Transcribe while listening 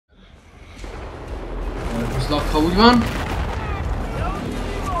Lak, ha úgy van.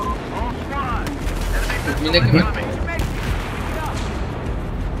 Mindenki meg...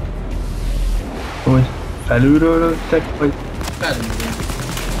 Hogy felülről lőttek, vagy? Felülről.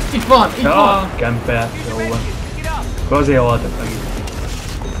 Itt van, itt van! Kemper, jó van. Akkor azért haltak meg itt.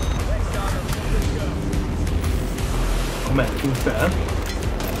 Akkor mentünk fel.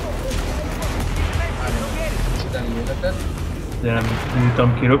 De nem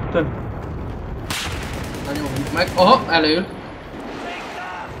nyújtam ki rögtön. Na nyomjuk meg. Aha, elő.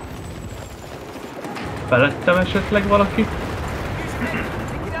 Felettem esetleg valaki?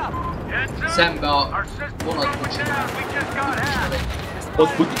 Szembe a vonatkocsira. Ott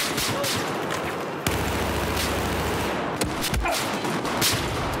fut.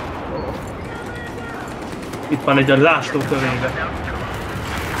 Itt van egy a zászló tövébe.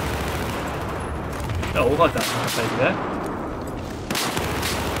 Jó, hatásos a fegyver.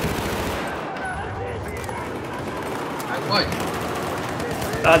 Meg vagy?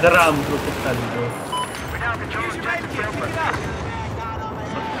 Á, de rámutott a felülről.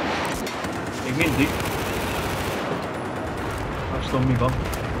 Még mindig. Azt tudom mi van.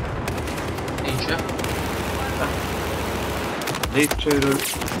 Nincs se. Lépcsőről.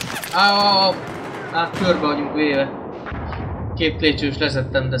 Hát körbe vagyunk véve. Két lépcsős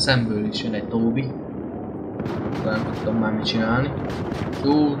leszettem, de szemből is jön egy Tóbi. Nem tudtam már mit csinálni.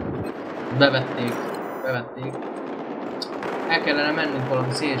 Jó, bevették. El kellene mennünk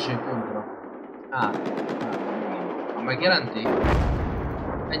valami szélső pontra. Ha megjelenték?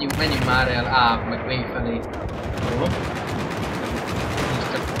 Menjünk már el A, meg B felé. Jó.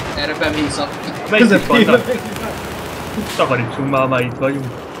 Erre bemész a... Menjünk vannak! Takarítsunk már itt vagyunk.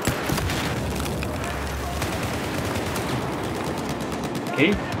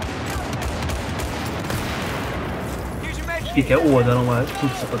 Oké. És ki kell oldanom a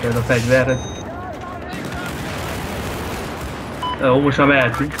cuccokat ez a fegyverre. Jó, most már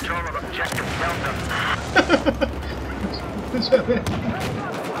mehetünk.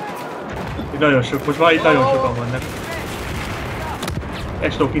 Nagyon sok, most már itt nagyon sokan vannak.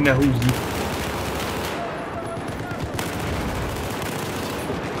 Ezt tudok innen húzni.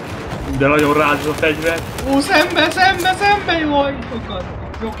 De nagyon ráz a fegyver. Ó, szembe, jaj!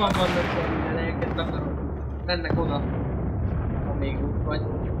 Sokan vannak minden helyeket akarok. Mennek oda. Ha még úgy vagy.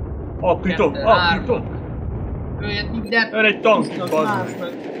 Aprítok! Jöjjön minden! Ön egy tank, bazd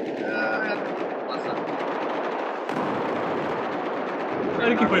meg!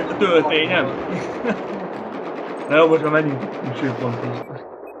 Erre kifogyott a töltény, nem? Na jó, most már menjünk csőponthoz.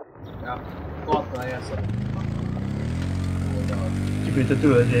 Ja, balra jelszak. Kifogyott a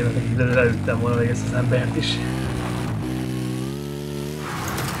töltény, mert leüttem volna még ezt az embert is.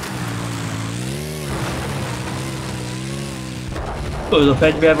 Tudod, a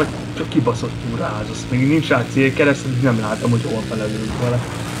fegyver vagy csak kibaszottul ráz, azt még nincs rá célkereszt, hogy nem látom, hogy hol felelőünk vele.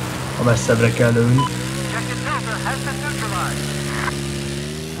 Ha messzebbre kell lőni.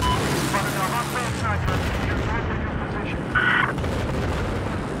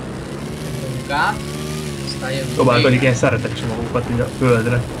 Próbálkodik ilyen szeretek csomagokat így a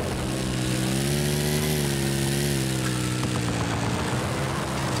földre.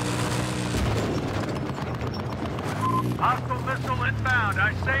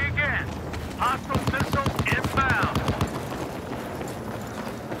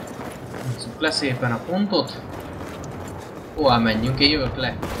 Húzzuk le szépen a pontot. Hová menjünk, én jövök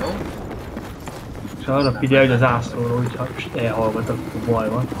le, jó? És arra figyelj, hogy az ászlóról, hogyha elhallgat, akkor baj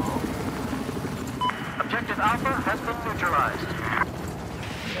van.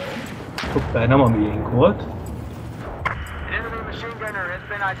 Hoppá, nem a miénk volt.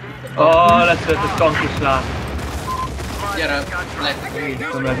 Leszölt egy tank is lát. Gyere,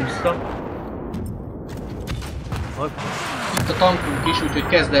 le vissza. Itt a tankunk is, úgyhogy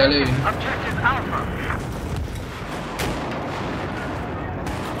kezd el lőni.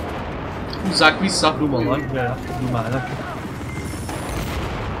 Húzzák vissza! Duma van, ja, dumálnak.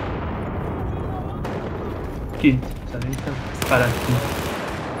 Kint, szerintem. Felettünk.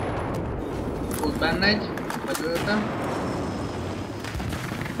 Ott benne egy, megöltem.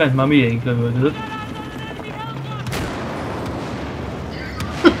 Fent már miénk lövöldözött.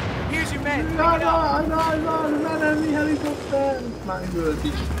 Menemi helikopter! Már ölt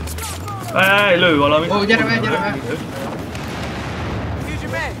is. Lő valamit. Ó, gyere meg!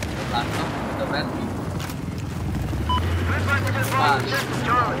 Láttam, de ment ki.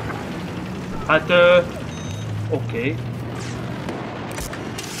 Hát oké.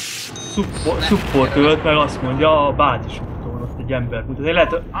 Support ölt meg azt mondja a bázisuktól, ott egy ember mutat.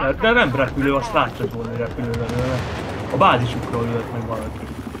 Lehet, de nem repülő, azt látszott volna, hogy repülővel öl. A bázisukról ölt meg valaki.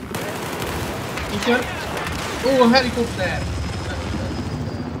 Itt jön. Ó, a helikopter!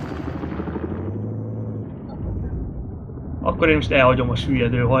 Akkor én most elhagyom a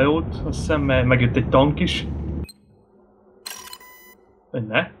süllyedő hajót, azt hiszem, mert megjött egy tank is. Vagy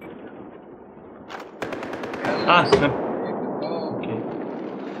ne? Nem. Oké.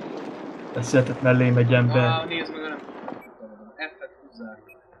 Beszélhetett mellém egy ember. Nézd meg, nem. F-et húzzák.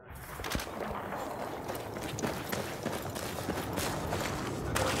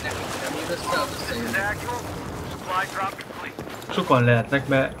 Sokan lehetnek,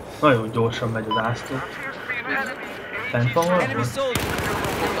 mert nagyon gyorsan megy az ászló. Fent van valami?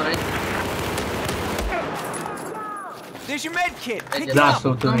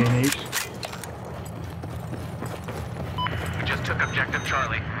 Zászlótörvény is.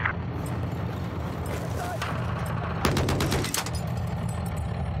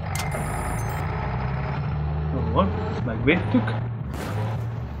 Jó van, ezt megvédtük.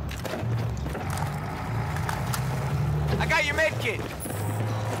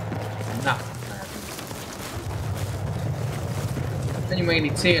 Na, menjünk meg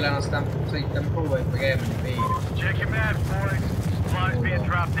itt célen, aztán szerintem próbáljuk meg elmenni végre.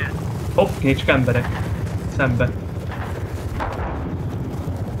 Hopp, nincs emberek. Szembe.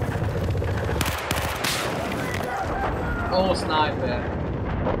 Ó, sniper!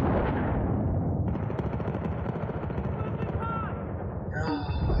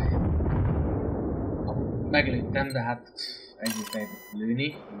 Meglőttem, de hát együtt lehetett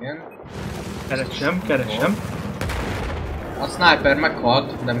lőni, igen. Keresem. A sniper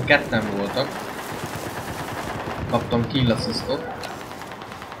meghalt, de mi ketten voltak. Kaptam kill assistot.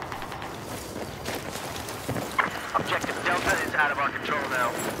 Objective Delta is out of our control now.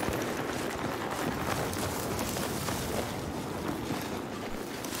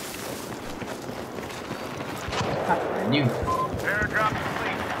 Hát, menjünk. Airdrop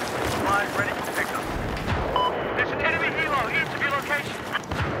complete. Supplies ready to pick up. There's an enemy helo east of your location.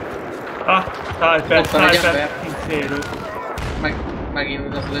 Sniper, nincs célő.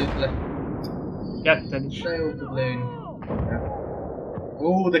 Megint az lőtt le. Ketten is. De jó tud lőni.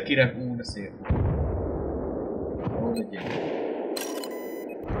 Ó, de kirep, de szép. Ó, de gyere.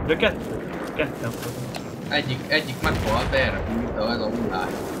 De ketten voltak. Egyik meghalt, de erre mint ez a hullás.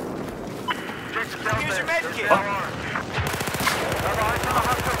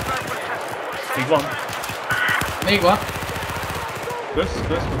 Még van. Még van. Kösz,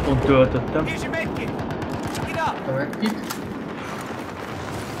 pont töltöttem. A medkit.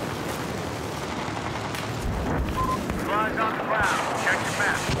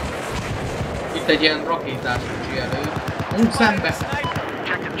 Itt egy ilyen rakétás kicsi elő. Szembe!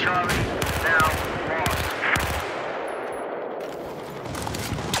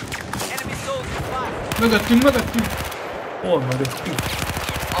 Mögöttünk! Hol mögöttünk?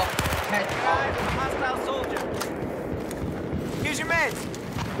 A hegy.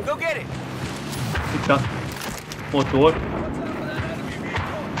 Itt a motor.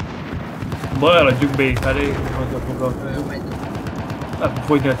 Baj, eladjuk B felé, nem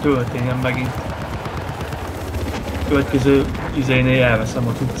fogyni a töltényem megint. Következő izénél elveszem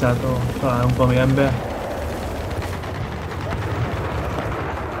a utcát, találunk valami ember.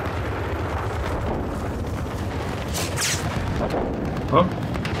 Ha?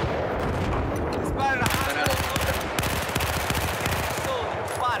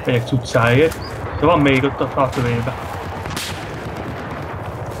 Megyek cuccáért, de van még ott a tartövénybe.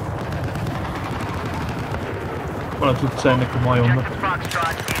 Van a cucca ennek a majomnak.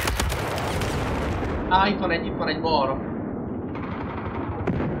 Itt van egy balra.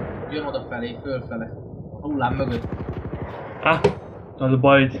 Jön odafelé, fölfele. A hullám mögött. Az a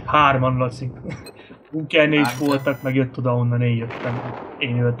baj, hogy hárman Laci. Bunkernél is voltak, meg jött oda, onnan én jöttem.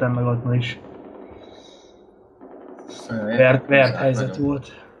 Én jöttem meg onnan is. Vert helyzet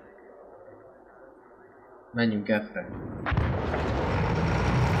volt. Menjünk F-re.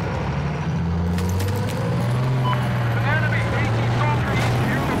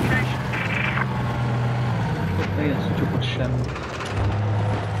 Ne játszunk ott semmit.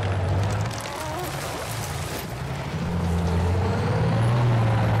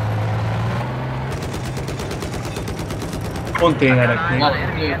 Konténereknél.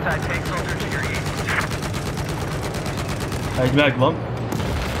 Egy megvan.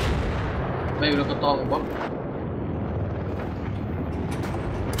 Beülök a tankba.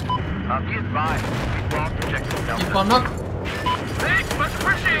 Itt vannak.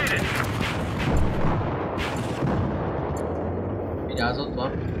 Vigyázz, ott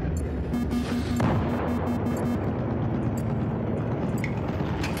van.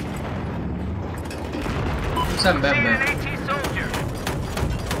 Szembe ember.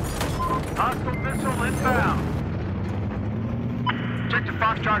 Hostile missile inbound.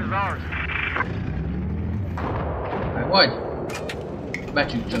 launch chart is ours. Meg vagy?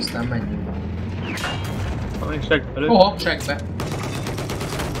 Becsücs, aztán menjünk. Ha én segg előtt. Oha, segbe.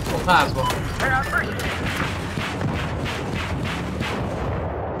 Ó, házba. Hey, I'm first.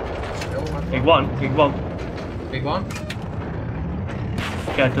 Jó, hát Még van, még van. még van.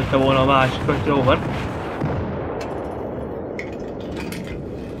 Keltette volna a másikat, jó van.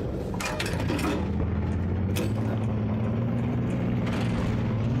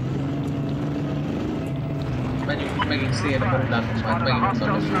 Menjünk megint szélre, mert úgy látom, már megint ott a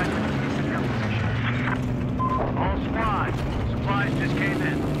lövő. All squad. Supplies just came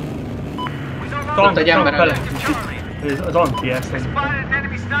in. We don't know Tank, egy ember tank előtt. fele. Ez az anti-air szerintem. spotted an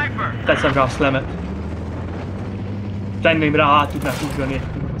enemy sniper. Teszem rá a szlemet. Tenném rá, át tudnák ugrani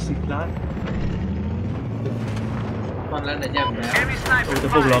a sziklán. Van lenne egy ember. Enemy sniper Úgy spotted.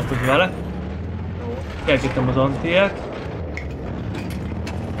 foglalkozni vele. Jó. Elkértem az anti-air-t.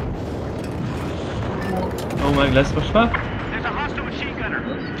 Jó, meg lesz most már. There's a hostile machine gunner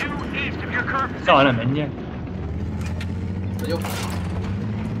due east of your current position. Ja, nem menjek. Vagyok.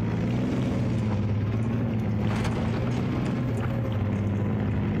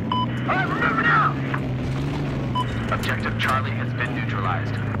 All right, we're moving out. Objective Charlie has been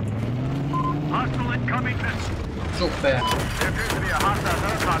neutralized. Hostile incoming missile. Szuper. There appears to be a hostile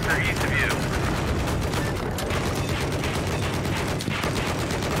helicopter east of you.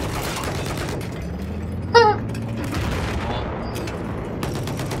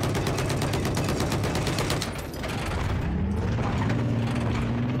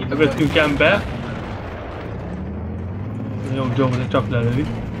 Mögöttünk ember. Jó, Joe, de csak lelövi.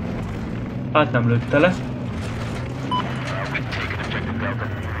 Hát nem lőtte le.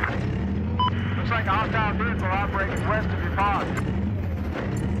 Looks like a hostile vehicle operating west of your pod.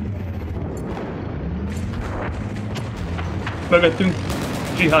 Mögöttünk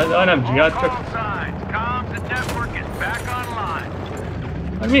dzsihád, nem All dzsihád, call csak... signs. Comms and network is back online.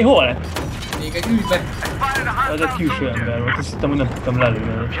 Hát mi, hol lett? Még egy űrbe. I spotted a Ez hostile egy külső soldier. ember volt, azt hittem, hogy nem tudtam lelőni.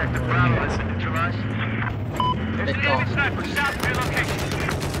 Objective Bravo has been neutralized. There's Egy an tank. enemy sniper south of your location.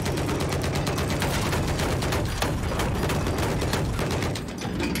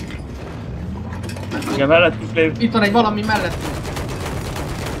 Igen, mellettünk lév. Itt van egy valami mellettünk.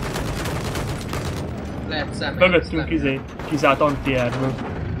 Lehet szemben. Mögöttünk kizárt anti-airből.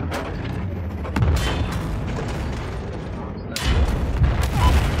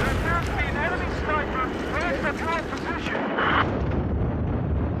 There appears to be an enemy sniper west of your position.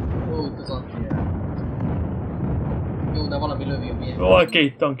 Ó, itt az anti-air. Jó, de valami lövi a milyen. Jó,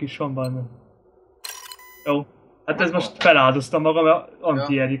 két tank is van benne. Jó. Hát ez most feláldoztam magam, mert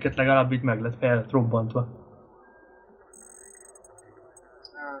anti-airjüket legalább így meg lett, fel lett robbantva.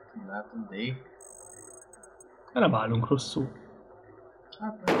 Hát, látom, D. De nem állunk rosszul.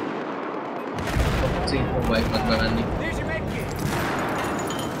 Hát, a C próbáljuk meg bevenni.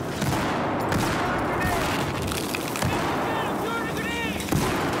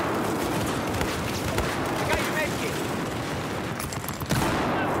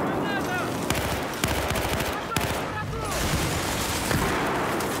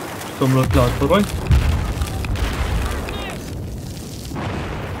 Tomlott le a torony.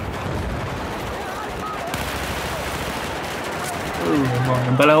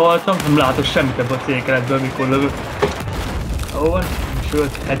 Majdnem belehaltam, nem látok semmit ebből a célkeretből, mikor lövök. Jó van,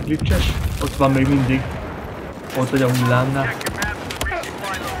 sőt, head glitches, ott van még mindig. Ott vagy a hullámnál.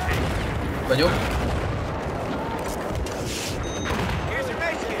 Vagyok.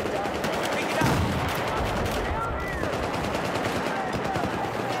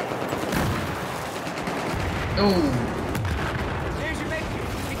 Ó,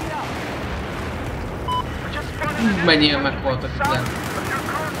 mennyien meghaltak itt lent.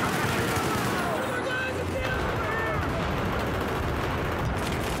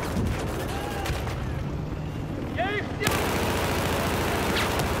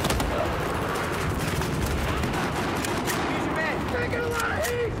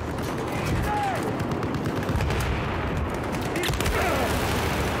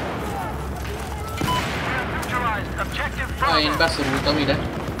 Én beszorultam ide.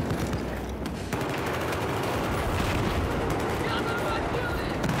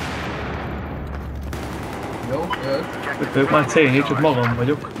 Jó, jövök. Ők már C4, csak magam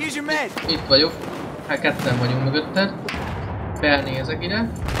vagyok. Itt vagyok. Hát ketten vagyunk mögötted. Felnézek ide.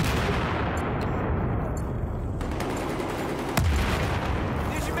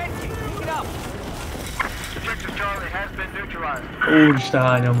 Úristen,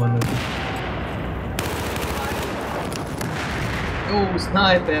 hányan vannak itt. Jó,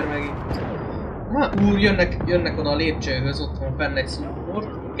 sniper megint. Úr, jönnek oda a lépcsőhöz, ott van fenn egy support,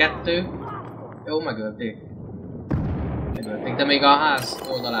 2. Jó, megölték. De még a ház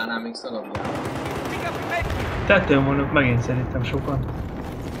oldalánál még szaladjál. Tetőn vannak megint szerintem sokan.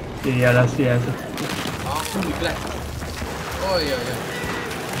 Éjjel lesz jelzett. Úgy le. Ojjajjaj.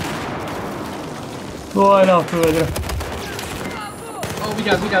 Vajra a földre.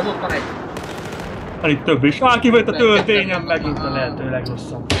 Vigyázz, ott van egy. Van itt több is. Kivett a töltényem megint a lehető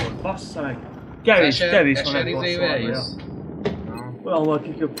legrosszabb volt. Bassza meg. Kevés van egy basszolva. Valahol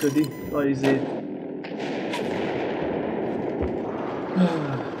kiköpködi a izét.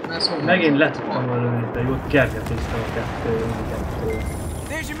 Megint le tudtam volna, de jót kergetésztem a 2.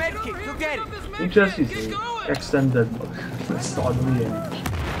 Nincs ez izé. Extended mag. Szadom ilyen is.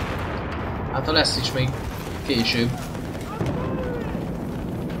 Hát ha lesz is még később.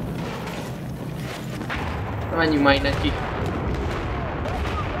 Menjünk már innen ki.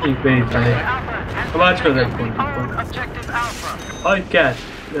 Így beépelé. A bácska az egy pont. Hagyd kell!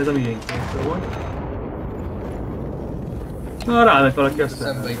 Ez a miénk volt. Na ráment valaki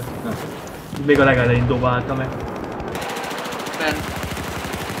aztán. Még a legelején dobálta meg. Fenn.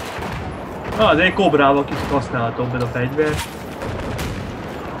 Azért kobrával kicsit használhatóbb ez a fegyver.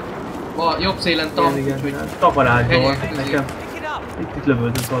 Jobb szélen tap, úgyhogy... Taparásban van nekem. Itt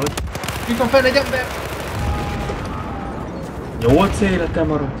lövöldött valahogy. Itt van fenn egy ember! 8 életem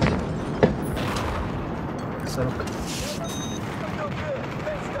maradt. Szarok.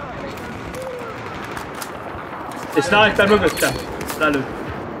 Egy sniper mögöttem. Lelőtt.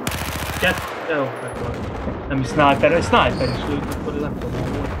 Jó, megvan. Nem is sniper, egy sniper is lőtt, akkor nem tudom, hol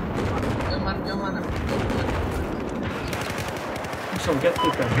volt. Jön már nem. 22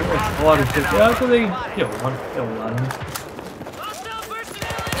 per 8, 35, hát az így jó van, jó állni.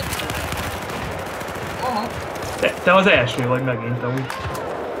 Te az első vagy megint amúgy.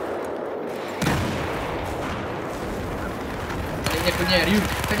 Lényeg, hogy nyerjünk!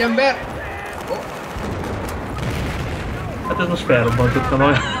 Egy ember! Hát ez most felrobbantottam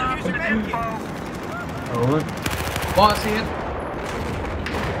olyan. Jó van. Bal szél!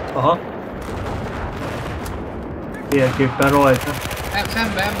 Aha. Ilyenképpen rajta.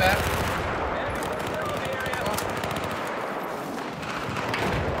 Szembe ember!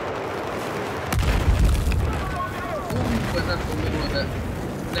 Ez nem tudom mi volt, de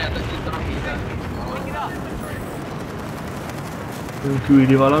lehet, hogy itt a rakétát.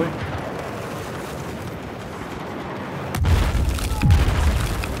 Küldi valami.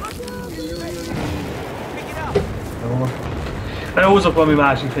 Jó van. Hozok valami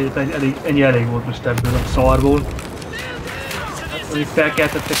másik fegyet, ennyi elég volt most ebből a szarból. Hát, amíg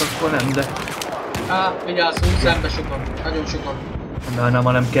felkeltettek, akkor nem, de... Vigyázz, úgy szembe sokan, nagyon sokan. Nem,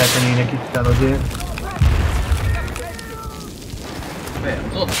 ha nem keltenének itt el azért.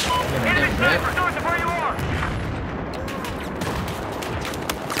 Behozott, jön egy ember.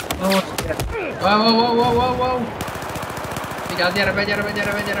 Wow. Vigyázz, gyere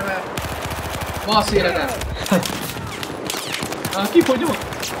be! Bassz életet! Kifogyott!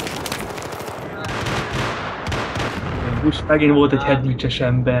 Megint volt egy headglitches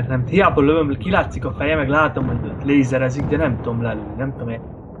ember, nem hiába lövöm, kilátszik a feje, meg látom, hogy lézerezik, de nem tudom lelőni, nem tudom én.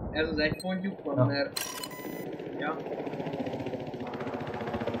 Ez az egy pontjuk van, mert... Ja.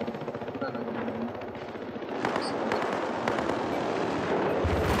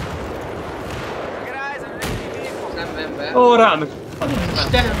 Ember. Ó, rám!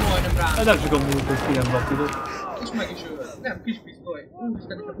 Isten, majdnem rám! Nem csak a múlt, hogy ilyen lapidott. És meg is ölt. Nem, kis pisztoly.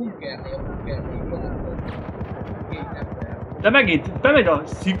 Úristen, itt a bunkernél Két ember. De megint bemegy a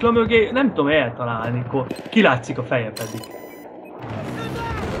szikla mögé, nem tudom eltalálni, akkor kilátszik a feje pedig.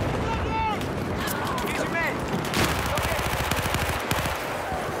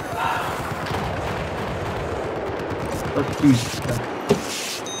 Az tűztem.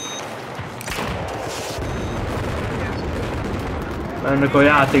 Ennek a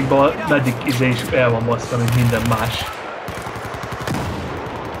játékban meddig izé is el van basszva, mint minden más.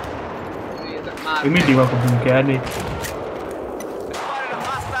 Még mindig van a bunkerni.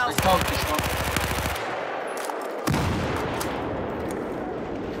 Egy tank is van.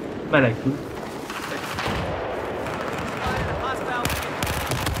 Menekül.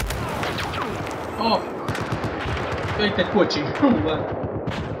 Itt egy kocsi.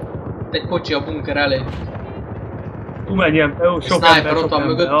 Itt egy kocsi a bunker elé. Menjen, jó, sok ember ott van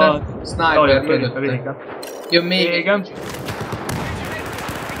mögötte. Sniper mögötte. Jön még igen.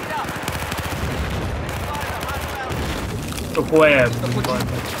 Sok hol elbújt van.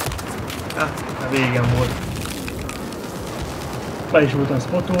 A végem volt. Be is voltam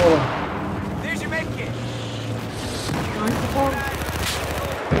spotolva.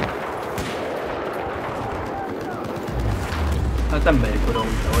 Hát nem megyek oda,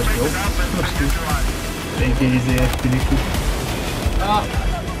 úgy vagy jó. Most így. Eléggé izének tűnik ki. Ah,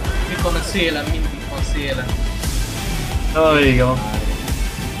 mikor a szélen, mindig van szélen. Na, vége van.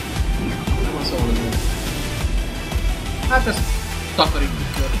 Nem az oldó. Hát ezt takarítjuk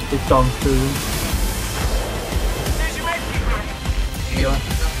föl. Egy tank tőlünk. Jó.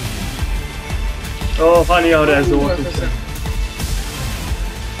 Ó, Fanny a rezót.